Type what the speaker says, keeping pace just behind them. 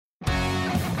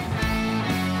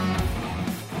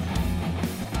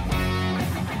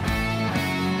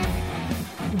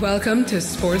Welcome to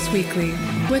Sports Weekly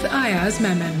with Ayaz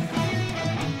Memon.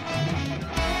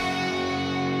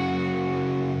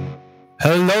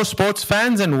 Hello, sports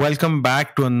fans, and welcome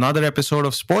back to another episode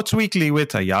of Sports Weekly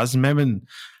with Ayaz Memon.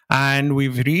 And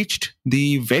we've reached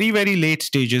the very, very late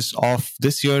stages of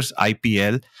this year's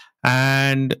IPL,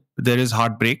 and there is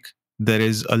heartbreak, there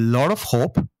is a lot of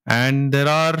hope, and there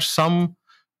are some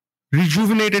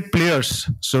rejuvenated players,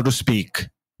 so to speak.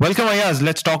 Welcome, Ayaz.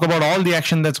 Let's talk about all the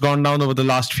action that's gone down over the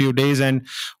last few days and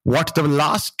what the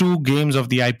last two games of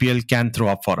the IPL can throw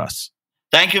up for us.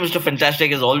 Thank you, Mr.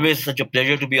 Fantastic. It's always such a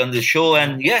pleasure to be on this show.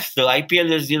 And yes, the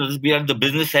IPL is, we are at the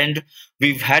business end.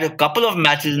 We've had a couple of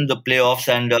matches in the playoffs,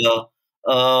 and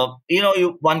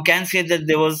one can say that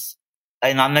there was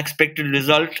an unexpected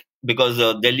result because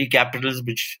Delhi Capitals,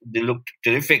 which they looked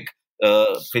terrific,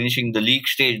 finishing the league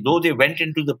stage, though they went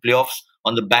into the playoffs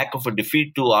on the back of a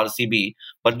defeat to RCB,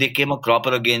 but they came a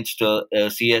cropper against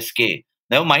CSK.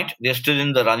 Never mind, they're still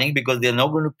in the running because they're now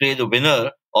going to play the winner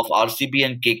of RCB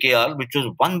and KKR, which was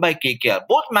won by KKR.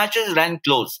 Both matches ran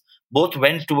close. Both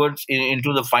went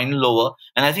into the final over.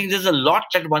 And I think there's a lot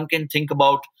that one can think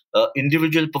about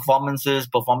individual performance of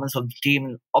the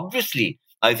team. Obviously,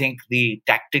 I think the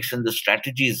tactics and the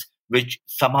strategies which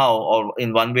somehow or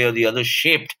in one way or the other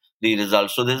shaped the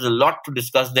results. So there's a lot to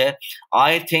discuss there.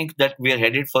 I think that we are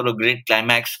headed for a great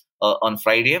climax on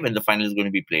Friday when the final is going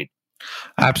to be played.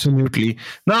 Absolutely.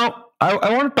 Now,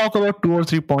 I want to talk about 2 or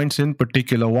 3 points in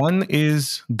particular. One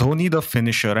is Dhoni, the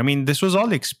finisher. I mean, this was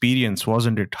all experience,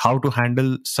 wasn't it? How to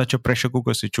handle such a pressure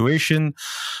cooker situation.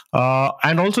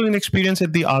 And also inexperience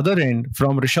at the other end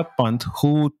from Rishabh Pant,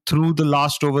 who threw the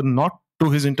last over not to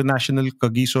his international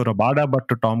Kagiso Rabada, but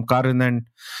to Tom Curran. And,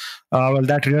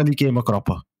 that really came a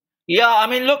cropper. Yeah, I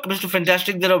mean, look, Mr.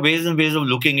 Fantastic, there are ways and ways of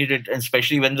looking at it,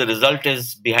 especially when the result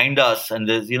is behind us. And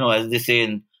there's, as they say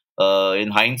in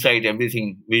hindsight,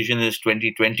 vision is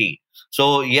 2020.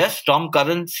 So yes, Tom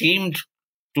Curran seemed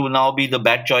to now be the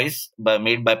bad choice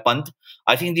made by Pant.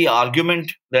 I think the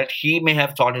argument that he may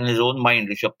have thought in his own mind,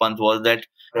 Rishabh Pant, was that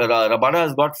Rabada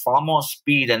has got far more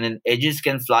speed and then edges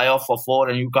can fly off for 4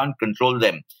 and you can't control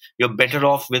them. You're better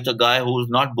off with a guy who's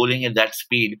not bowling at that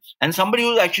speed and somebody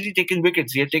who's actually taken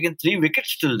wickets. He had taken 3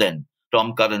 wickets till then,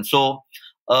 Tom Curran. So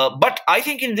but I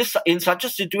think in such a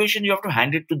situation, you have to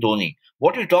hand it to Dhoni.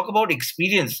 What we talk about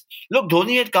experience. Look,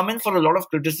 Dhoni had come in for a lot of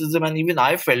criticism, and even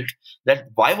I felt that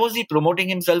why was he promoting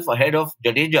himself ahead of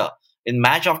Jadeja in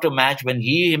match after match when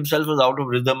he himself was out of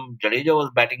rhythm? Jadeja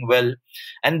was batting well,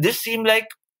 and this seemed like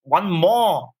one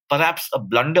more, perhaps a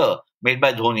blunder made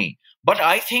by Dhoni. But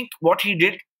I think what he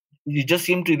did, he just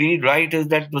seemed to read right, is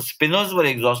that the spinners were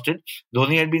exhausted.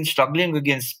 Dhoni had been struggling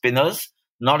against spinners,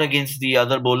 not against the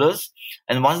other bowlers.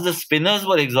 And once the spinners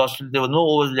were exhausted, there were no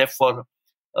overs left for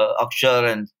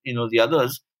Akshar and the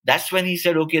others. That's when he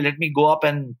said, "Okay, let me go up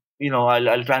and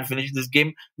I'll try and finish this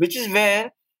game," which is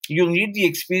where you need the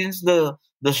experience, the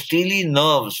steely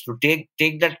nerves to take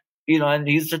that. And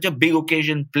he's such a big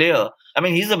occasion player. I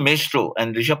mean, he's a maestro,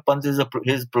 and Rishabh Pant is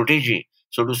his protege,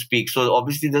 so to speak. So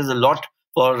obviously, there's a lot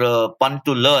for Pant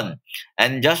to learn.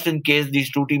 And just in case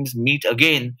these two teams meet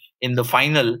again in the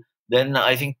final, then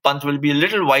I think Pant will be a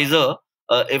little wiser,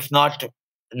 if not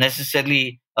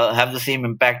necessarily have the same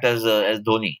impact as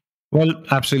Dhoni. Well,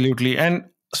 absolutely. And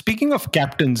speaking of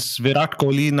captains, Virat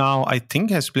Kohli now, I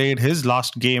think, has played his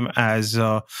last game as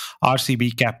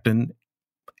RCB captain.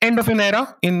 End of an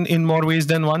era in more ways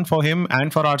than one for him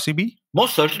and for RCB?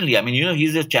 Most certainly. I mean,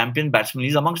 he's a champion batsman.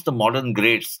 He's amongst the modern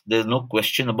greats. There's no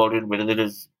question about it. Whether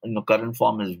his current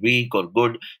form is weak or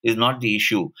good is not the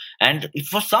issue. And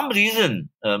for some reason,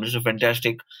 Mr.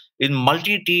 Fantastic, in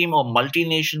multi-team or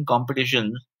multi-nation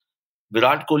competitions,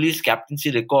 Virat Kohli's captaincy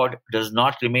record does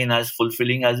not remain as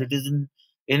fulfilling as it is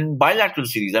in bilateral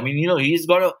series. I mean,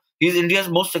 he's India's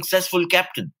most successful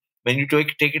captain. When you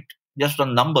take it just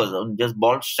on numbers, on just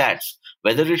bald stats,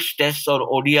 whether it's tests or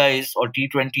ODIs or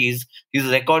T20s, his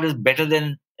record is better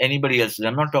than anybody else's.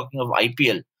 I'm not talking of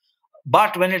IPL.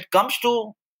 But when it comes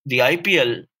to the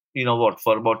IPL,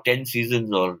 for about 10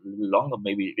 seasons or longer,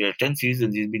 maybe 10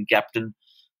 seasons, he's been captain.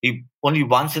 He only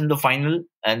once in the final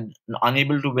and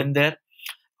unable to win there.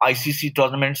 ICC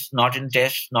tournaments, not in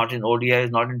tests, not in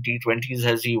ODIs, not in T20s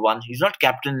has he won. He's not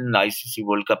captain in the ICC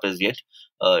World Cup as yet.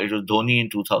 It was Dhoni in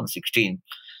 2016.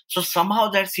 So somehow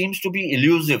that seems to be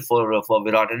elusive for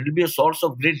Virat, and it will be a source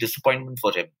of great disappointment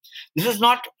for him. This is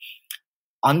not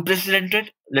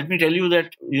unprecedented. Let me tell you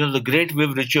that the great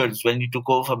Viv Richards, when he took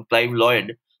over from Clive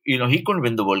Lloyd, he couldn't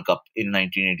win the World Cup in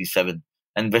 1987,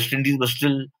 and West Indies was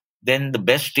still then the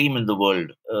best team in the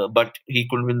world, but he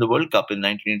couldn't win the World Cup in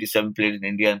 1987. Played in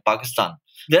India and Pakistan.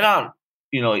 There are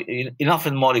enough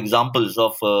and more examples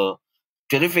of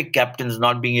terrific captains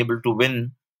not being able to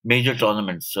win major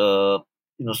tournaments.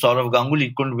 Saurav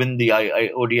Ganguly couldn't win the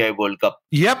ODI World Cup.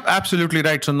 Yep, absolutely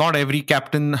right. So not every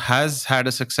captain has had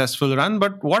a successful run.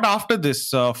 But what after this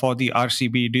for the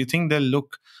RCB? Do you think they'll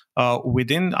look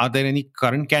within? Are there any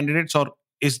current candidates, or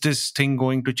is this thing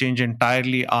going to change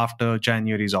entirely after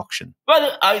January's auction?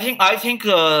 Well, I think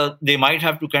they might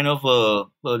have to kind of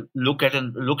look at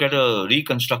a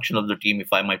reconstruction of the team, if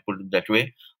I might put it that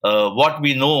way. What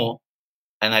we know,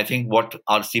 and I think what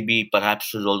RCB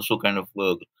perhaps has also kind of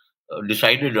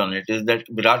decided on it, is that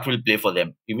Virat will play for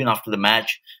them. Even after the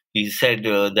match, he said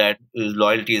that his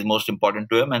loyalty is most important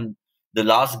to him, and the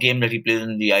last game that he plays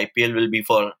in the IPL will be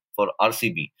for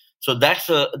RCB. So that's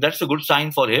a good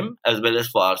sign for him as well as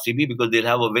for RCB, because they'll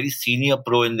have a very senior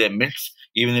pro in their midst,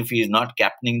 even if he is not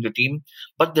captaining the team.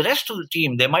 But the rest of the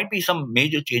team, there might be some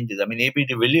major changes. I mean, AB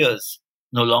de Villiers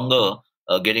no longer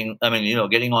getting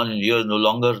on in years, no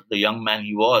longer the young man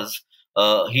he was.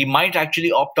 He might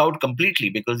actually opt out completely,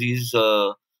 because he's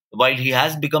while he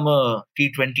has become a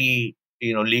T20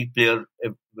 league player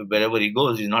wherever he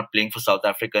goes, he's not playing for South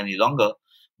Africa any longer.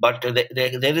 But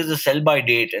there is a sell-by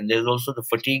date, and there's also the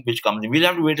fatigue which comes in. We'll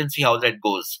have to wait and see how that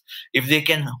goes. If they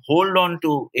can hold on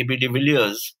to AB de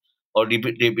Villiers, or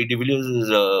AB de Villiers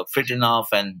is fit enough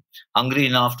and hungry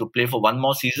enough to play for one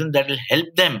more season, that will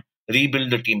help them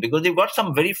rebuild the team, because they've got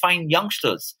some very fine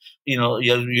youngsters.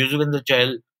 Yuzvendra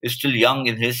Chahal is still young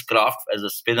in his craft as a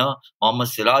spinner. Mohammad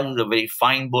Siraj is a very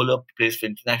fine bowler, plays for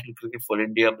international cricket for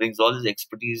India, brings all his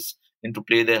expertise into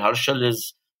play there. Harshal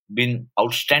has been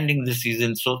outstanding this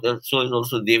season. So is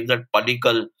also Devdutt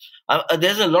Padikkal.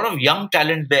 There's a lot of young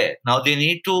talent there. Now they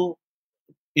need to,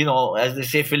 as they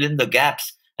say, fill in the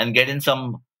gaps and get in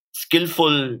some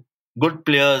skillful, good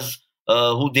players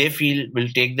who they feel will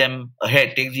take them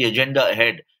ahead, take the agenda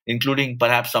ahead, including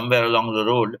perhaps somewhere down the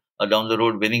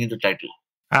road, winning the title.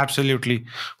 Absolutely.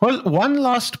 Well, one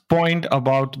last point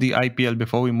about the IPL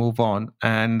before we move on,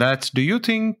 and that's, do you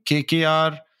think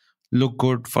KKR look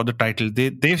good for the title?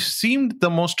 They've seemed the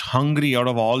most hungry out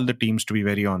of all the teams, to be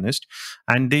very honest,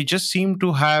 and they just seem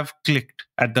to have clicked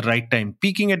at the right time,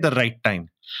 peaking at the right time.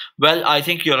 Well, I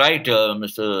think you're right,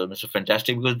 Mr.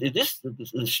 Fantastic, because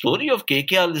the story of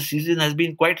KKR this season has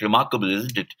been quite remarkable,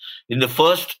 isn't it? In the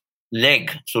first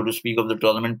leg, so to speak, of the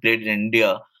tournament played in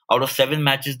India, out of 7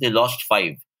 matches, they lost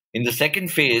 5. In the second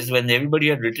phase, when everybody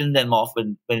had written them off,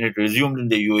 when it resumed in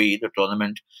the UAE, the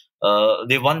tournament,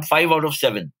 they won 5 out of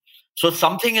 7. So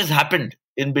something has happened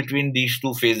in between these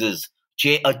two phases.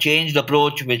 A changed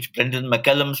approach, which Brendan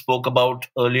McCullum spoke about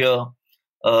earlier,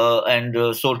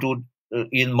 and so too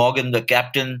Ian Morgan, the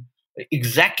captain.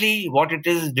 Exactly what it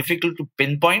is difficult to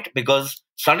pinpoint, because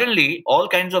suddenly all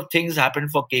kinds of things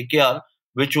happened for KKR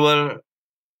which were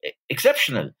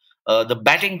exceptional. The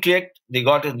batting clicked. They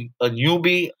got a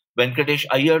newbie, Venkatesh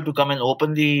Iyer, to come and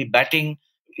open the batting.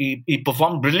 He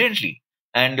performed brilliantly.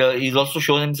 And he's also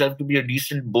shown himself to be a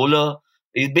decent bowler.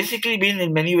 He's basically been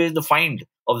in many ways the find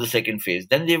of the second phase.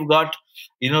 Then they've got,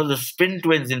 the spin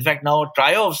twins. In fact, now a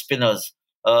trio of spinners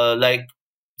like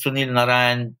Sunil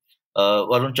Narayan,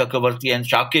 Varun Chakravarti and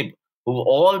Shakib, who've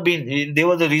all been, they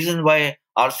were the reason why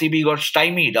RCB got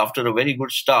stymied after a very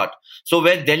good start. So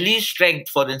where Delhi's strength,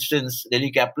 for instance,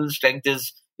 Delhi Capital's strength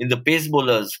is in the pace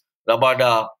bowlers,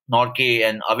 Rabada, Norke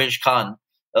and Avesh Khan.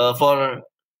 For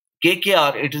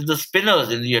KKR, it is the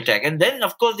spinners in the attack. And then,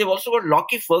 of course, they've also got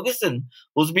Lockie Ferguson,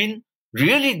 who's been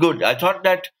really good. I thought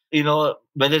that,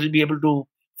 whether he'll be able to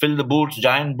fill the boots,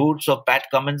 giant boots of Pat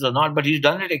Cummins or not, but he's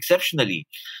done it exceptionally.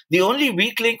 The only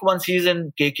weak link one sees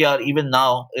in KKR even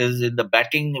now is in the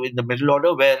batting, in the middle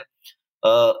order, where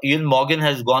Ian Morgan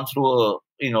has gone through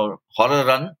a horror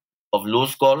run of low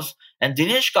scores, and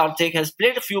Dinesh Karthik has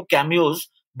played a few cameos,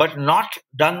 but not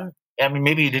done. I mean,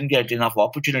 maybe he didn't get enough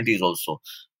opportunities also.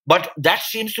 But that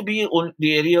seems to be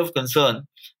the area of concern.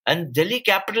 And Delhi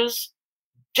Capitals,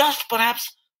 just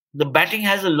perhaps the batting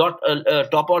has a lot,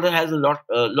 top order has a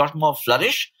lot more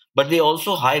flourish, but they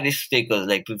also high risk takers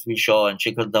like Prithvi Shaw and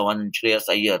Shikhar Dhawan and Shreyas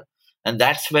Iyer. And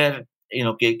that's where,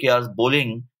 KKR's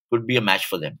bowling could be a match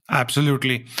for them.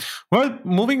 Absolutely. Well,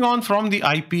 moving on from the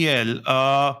IPL,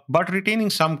 but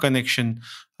retaining some connection.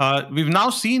 We've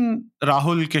now seen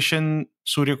Rahul, Kishan,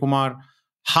 Surya Kumar.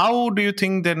 How do you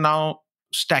think they're now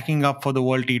stacking up for the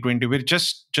World T20? We're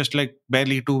just like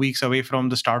barely 2 weeks away from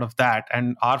the start of that,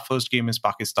 and our first game is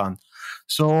Pakistan.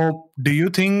 So do you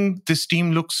think this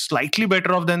team looks slightly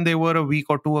better off than they were a week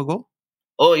or 2 ago?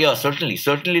 Oh yeah,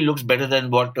 certainly looks better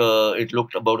than what it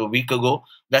looked about a week ago.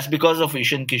 That's because of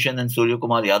Ishan Kishan and Surya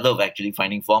Kumar Yadav actually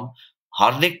finding form.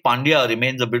 Hardik Pandya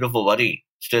remains a bit of a worry.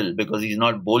 still because he's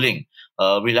not bowling.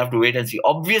 We'll have to wait and see.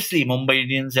 Obviously, Mumbai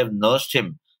Indians have nursed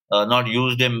him, not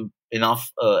used him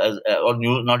enough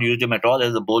not used him at all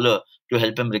as a bowler to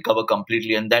help him recover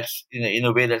completely, and that's in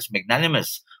a way that's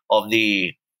magnanimous of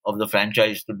the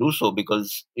franchise to do so,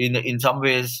 because in some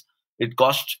ways it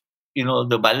cost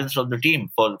the balance of the team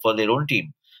for their own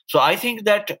team. So I think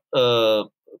that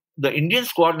the Indian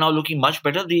squad now looking much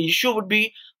better. The issue would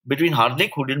be between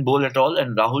Hardik, who didn't bowl at all,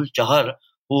 and Rahul Chahar,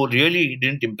 who really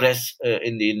didn't impress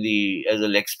in the as a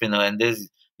leg spinner. And there's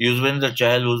Yuzvendra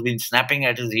Chahal, who's been snapping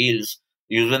at his heels.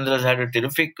 Yuzvendra has had a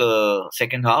terrific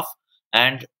second half,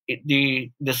 and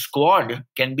the squad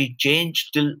can be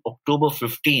changed till October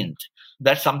 15th.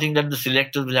 That's something that the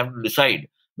selectors will have to decide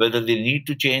whether they need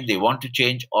to change, they want to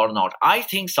change or not. I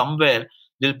think somewhere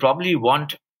they'll probably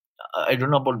want, I don't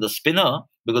know about the spinner,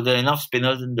 because there are enough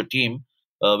spinners in the team,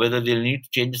 whether they'll need to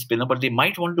change the spinner, but they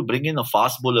might want to bring in a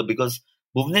fast bowler, because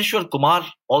Bhuvneshwar Kumar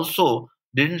also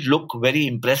didn't look very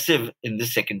impressive in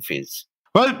this second phase.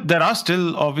 Well, there are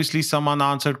still obviously some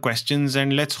unanswered questions,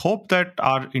 and let's hope that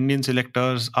our Indian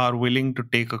selectors are willing to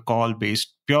take a call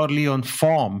based purely on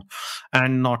form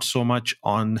and not so much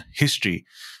on history.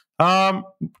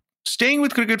 Staying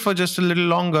with cricket for just a little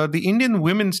longer, the Indian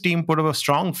women's team put up a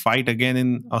strong fight again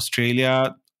in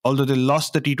Australia, although they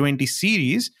lost the T20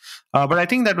 series. But I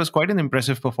think that was quite an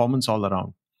impressive performance all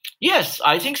around. Yes,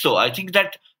 I think so. I think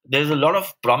that there's a lot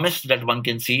of promise that one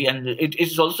can see, and it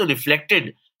is also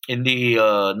reflected in the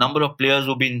number of players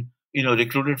who've been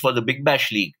recruited for the Big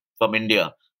Bash League from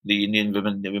India, the Indian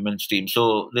women's team.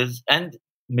 So and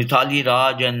Mithali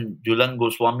Raj and Jhulan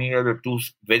Goswami are the two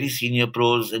very senior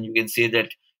pros, and you can say that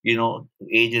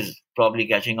age is probably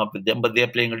catching up with them, but they're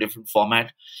playing a different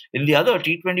format. In the other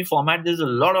T20 format, there's a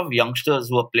lot of youngsters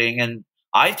who are playing, and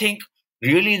I think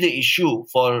really the issue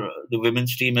for the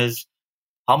women's team is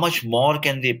how much more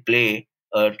can they play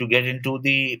to get into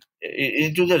the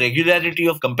regularity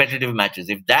of competitive matches.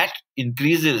 If that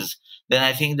increases, then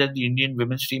I think that the Indian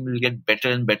women's team will get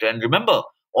better and better. And remember,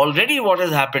 already what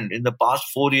has happened in the past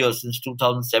 4 years since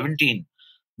 2017,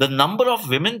 the number of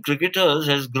women cricketers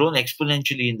has grown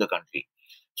exponentially in the country.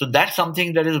 So that's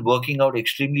something that is working out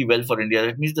extremely well for India.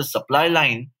 That means the supply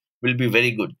line will be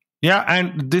very good. Yeah,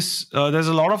 and there's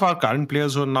a lot of our current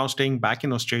players who are now staying back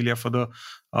in Australia for the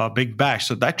Big Bash.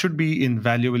 So that should be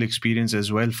invaluable experience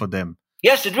as well for them.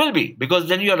 Yes, it will be, because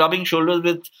then you're rubbing shoulders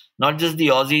with not just the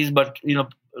Aussies, but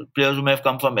players who may have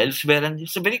come from elsewhere, and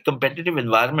it's a very competitive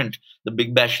environment, the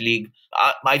Big Bash League.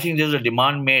 I think there's a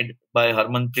demand made by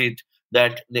Harmanpreet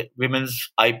that the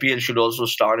women's IPL should also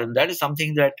start, and that is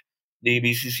something that the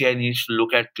BCCI needs to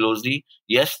look at closely.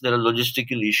 Yes, there are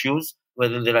logistical issues.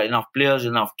 Whether there are enough players,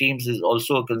 enough teams is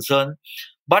also a concern.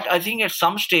 But I think at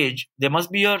some stage, there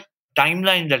must be a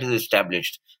timeline that is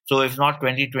established. So if not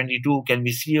 2022, can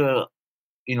we see a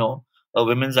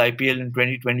women's IPL in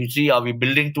 2023? Are we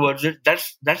building towards it?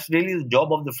 That's really the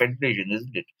job of the federation,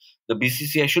 isn't it? The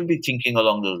BCCI should be thinking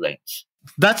along those lines.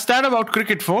 That's that about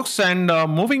cricket, folks. And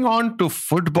moving on to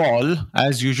football,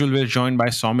 as usual, we're joined by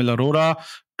Saumil Arora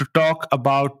to talk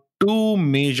about two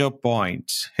major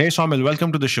points. Hey, Saumil,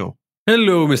 welcome to the show.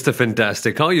 Hello, Mr.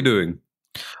 Fantastic. How are you doing?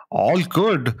 All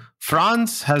good.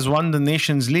 France has won the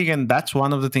Nations League, and that's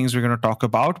one of the things we're going to talk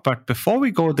about. But before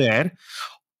we go there,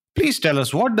 please tell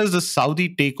us, what does the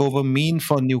Saudi takeover mean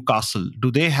for Newcastle? Do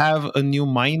they have a new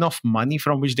mine of money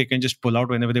from which they can just pull out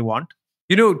whenever they want?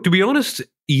 To be honest,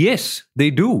 yes, they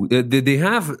do. They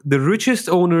have the richest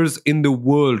owners in the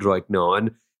world right now, and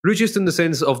richest in the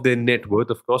sense of their net worth,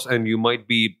 of course. And you might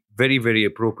be very, very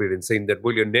appropriate in saying that,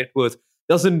 well, your net worth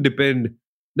doesn't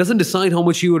decide how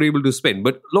much you are able to spend.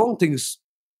 But long things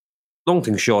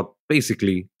short,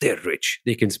 basically, they're rich.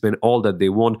 They can spend all that they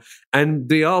want. And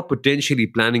they are potentially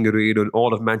planning a raid on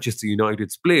all of Manchester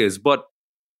United's players. But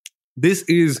this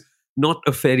is not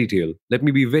a fairy tale. Let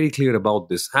me be very clear about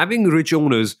this. Having rich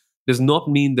owners does not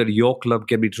mean that your club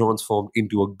can be transformed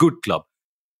into a good club.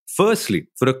 Firstly,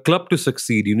 for a club to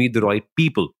succeed, you need the right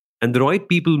people. And the right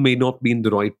people may not be in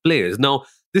the right players. Now,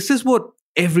 this is what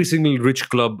every single rich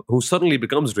club who suddenly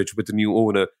becomes rich with a new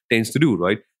owner tends to do,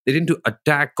 right? They tend to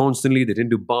attack constantly. They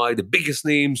tend to buy the biggest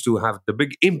names to have the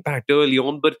big impact early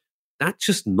on. But that's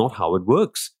just not how it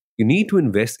works. You need to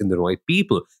invest in the right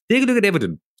people. Take a look at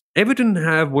Everton. Everton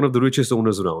have one of the richest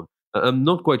owners around. I'm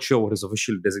not quite sure what his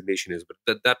official designation is, but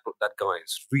that guy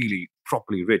is really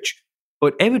properly rich.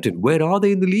 But Everton, where are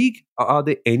they in the league? Are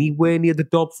they anywhere near the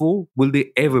top four? Will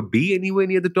they ever be anywhere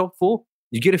near the top four?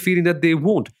 You get a feeling that they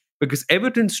won't. Because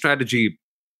Everton's strategy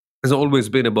has always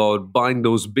been about buying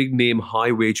those big-name,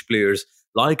 high-wage players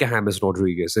like a James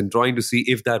Rodriguez and trying to see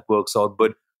if that works out.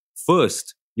 But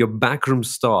first, your backroom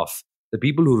staff the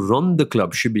people who run the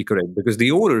club should be correct, because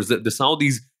the owners, the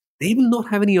Saudis, they will not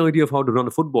have any idea of how to run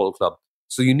a football club.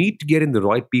 So you need to get in the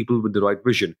right people with the right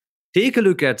vision. Take a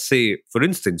look at, say, for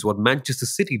instance, what Manchester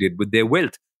City did with their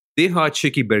wealth. They hired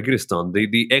Sheikh Bergeristan,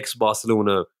 the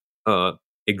ex-Barcelona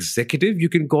executive, you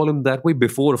can call him that way,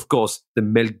 before, of course, the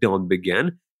meltdown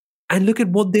began. And look at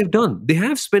what they've done. They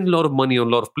have spent a lot of money on a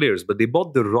lot of players, but they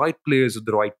bought the right players of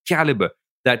the right caliber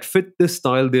that fit the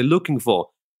style they're looking for.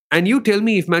 And you tell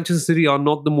me if Manchester City are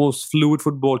not the most fluid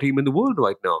football team in the world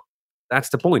right now. That's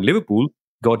the point. Liverpool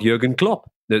got Jurgen Klopp,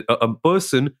 a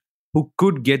person who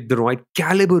could get the right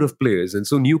caliber of players. And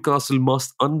so Newcastle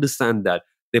must understand that.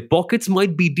 Their pockets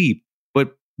might be deep,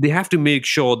 but they have to make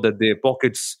sure that their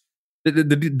pockets, the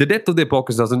depth of their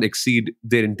pockets doesn't exceed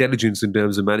their intelligence in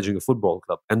terms of managing a football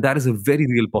club. And that is a very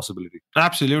real possibility.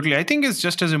 Absolutely. I think it's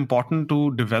just as important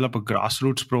to develop a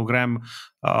grassroots program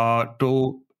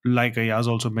to, like Ayaz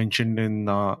also mentioned in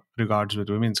regards with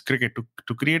women's cricket,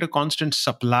 to create a constant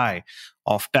supply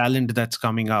of talent that's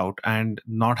coming out and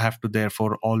not have to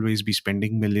therefore always be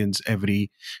spending millions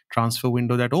every transfer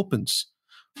window that opens.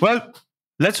 Well,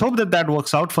 let's hope that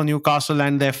works out for Newcastle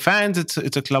and their fans. It's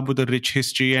a club with a rich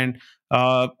history, and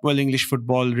English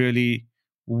football really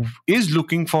is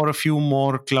looking for a few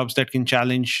more clubs that can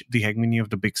challenge the hegemony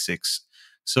of the Big Six.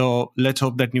 So let's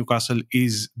hope that Newcastle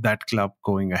is that club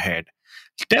going ahead.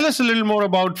 Tell us a little more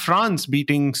about France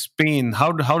beating Spain.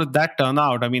 How did that turn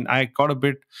out? I mean, I caught a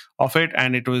bit of it,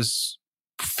 and it was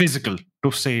physical,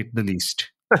 to say the least.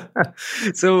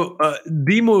 So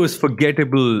the most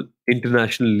forgettable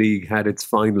international league had its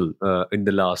final in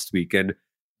the last week. And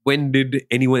when did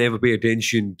anyone ever pay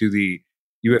attention to the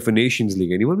UEFA Nations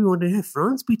League? Anyone be wondering, hey,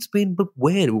 France beat Spain, but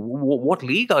where? What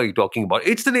league are you talking about?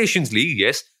 It's the Nations League,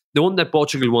 yes. The one that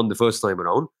Portugal won the first time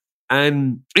around.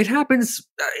 And it happens,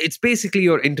 it's basically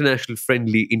your international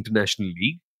friendly international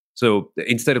league. So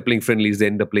instead of playing friendlies, they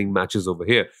end up playing matches over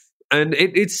here. And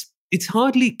it's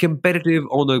hardly competitive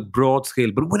on a broad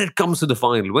scale. But when it comes to the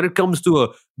final, when it comes to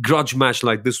a grudge match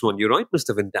like this one, you're right,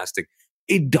 Mr. Fantastic,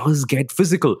 it does get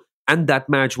physical. And that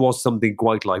match was something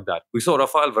quite like that. We saw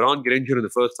Rafael Varane get injured in the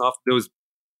first half. There was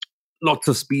lots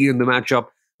of speed in the matchup,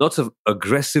 lots of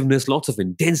aggressiveness, lots of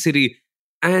intensity.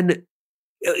 And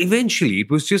eventually,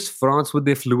 it was just France with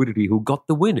their fluidity who got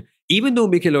the win. Even though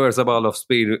Mikel Oyarzabal of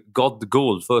Spain got the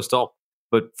goal first off,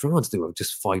 but France, they were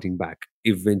just fighting back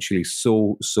eventually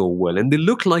so well. And they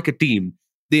look like a team.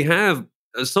 They have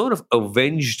sort of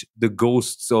avenged the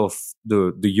ghosts of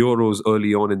the Euros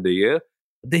early on in the year.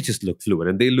 They just look fluid,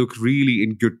 and they look really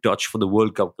in good touch for the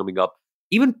World Cup coming up.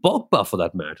 Even Pogba, for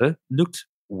that matter, looked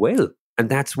well. And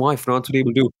that's why France were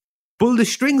able to pull the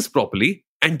strings properly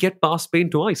and get past Spain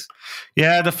twice.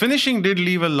 Yeah, the finishing did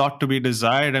leave a lot to be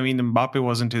desired. I mean, Mbappe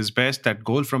wasn't his best. That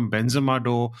goal from Benzema,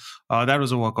 though, that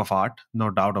was a work of art. No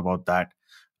doubt about that.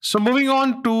 So moving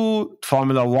on to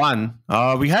Formula One,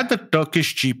 we had the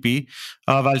Turkish GP.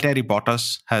 Valtteri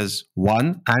Bottas has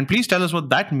won. And please tell us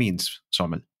what that means,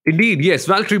 Somil. Indeed, yes.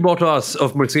 Valtteri Bottas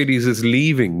of Mercedes is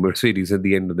leaving Mercedes at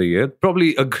the end of the year.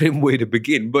 Probably a grim way to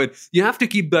begin, but you have to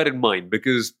keep that in mind,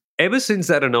 because ever since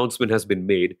that announcement has been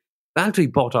made,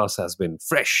 Valtteri Bottas has been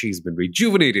fresh. He's been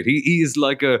rejuvenated. He is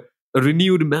like a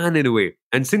renewed man in a way.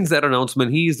 And since that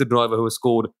announcement, he is the driver who has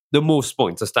scored the most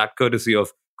points, a stat courtesy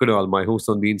of Kunal, my host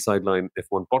on the Inside Line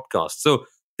F1 podcast. So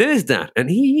there's that. And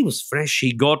he was fresh.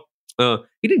 He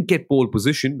didn't get pole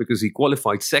position because he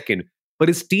qualified second. But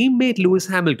his teammate Lewis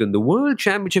Hamilton, the world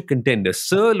championship contender,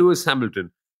 Sir Lewis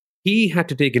Hamilton, he had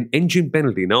to take an engine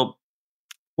penalty. Now,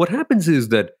 what happens is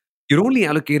that you're only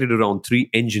allocated around 3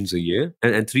 engines a year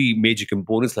and 3 major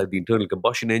components like the internal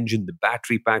combustion engine, the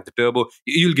battery pack, the turbo.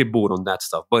 You'll get bored on that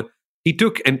stuff. But he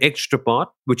took an extra part,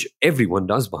 which everyone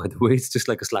does, by the way. It's just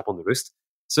like a slap on the wrist.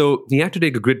 So he had to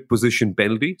take a grid position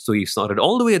penalty. So he started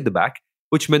all the way at the back,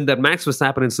 which meant that Max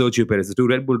Verstappen and Sergio Perez, the 2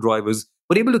 Red Bull drivers,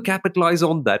 were able to capitalize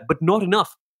on that, but not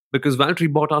enough, because Valtteri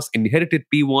Bottas inherited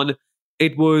P1.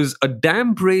 It was a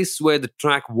damp race where the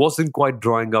track wasn't quite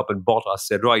drying up, and Bottas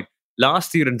said, right,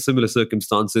 last year in similar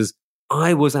circumstances,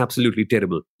 I was absolutely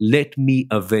terrible. Let me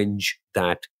avenge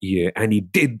that year. And he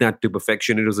did that to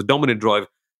perfection. It was a dominant drive.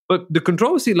 But the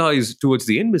controversy lies towards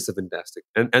the end, Mr. Fantastic.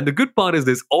 And the good part is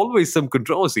there's always some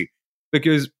controversy,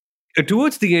 because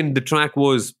towards the end, the track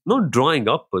was not drying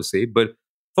up per se, but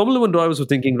Formula One drivers were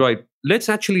thinking, right, let's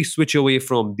actually switch away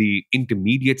from the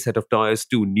intermediate set of tires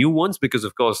to new ones, because,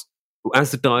 of course,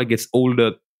 as the tire gets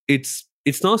older, it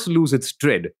starts to lose its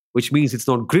tread, which means it's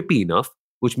not grippy enough,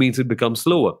 which means it becomes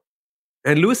slower.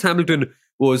 And Lewis Hamilton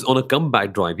was on a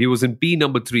comeback drive. He was in P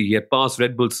number 3. He had passed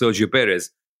Red Bull's Sergio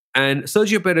Perez. And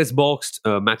Sergio Perez boxed,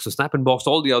 Max Verstappen boxed,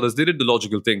 all the others. They did the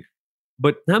logical thing.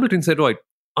 But Hamilton said, right,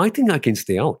 I think I can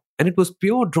stay out. And it was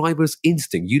pure driver's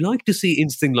instinct. You like to see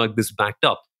instinct like this backed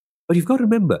up. But you've got to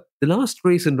remember, the last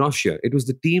race in Russia, it was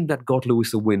the team that got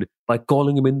Lewis a win by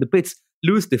calling him in the pits.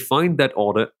 Lewis defined that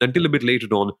order until a bit later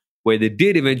on, where they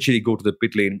did eventually go to the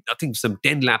pit lane, I think some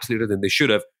 10 laps later than they should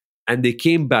have. And they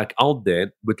came back out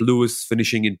there with Lewis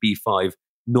finishing in P5,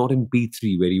 not in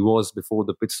P3, where he was before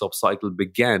the pit stop cycle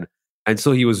began. And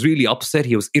so he was really upset.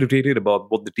 He was irritated about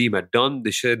what the team had done.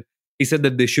 He said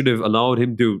that they should have allowed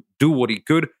him to do what he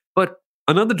could. But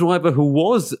another driver who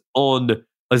was on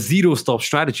a zero-stop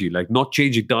strategy, like not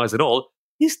changing tires at all,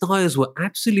 his tires were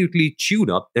absolutely chewed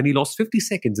up and he lost 50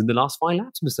 seconds in the last 5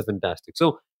 laps, Mr. Fantastic.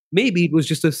 So maybe it was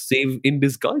just a save in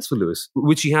disguise for Lewis,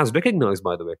 which he has recognized,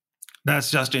 by the way.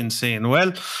 That's just insane.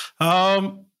 Well,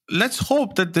 let's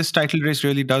hope that this title race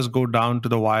really does go down to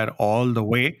the wire all the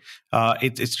way.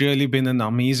 It's really been an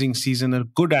amazing season, a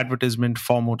good advertisement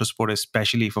for motorsport,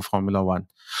 especially for Formula One.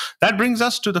 That brings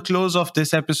us to the close of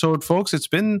this episode, folks. It's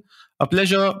been a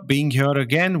pleasure being here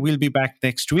again. We'll be back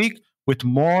next week with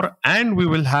more, and we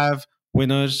will have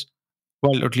winners,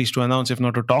 well, at least to announce, if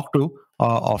not to talk to,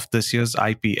 of this year's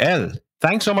IPL.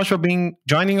 Thanks so much for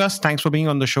joining us. Thanks for being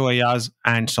on the show, Ayaz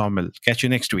and Saumil. Catch you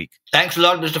next week. Thanks a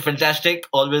lot, Mr. Fantastic.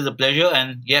 Always a pleasure.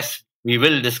 And yes, we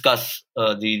will discuss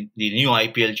the new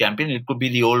IPL champion. It could be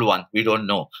the old one. We don't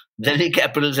know. Delhi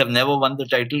Capitals have never won the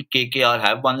title. KKR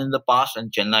have won in the past.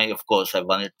 And Chennai, of course, have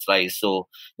won it thrice. So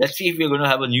let's see if we're going to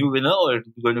have a new winner or it's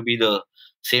going to be the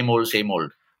same old, same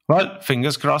old. Well,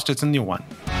 fingers crossed it's a new one.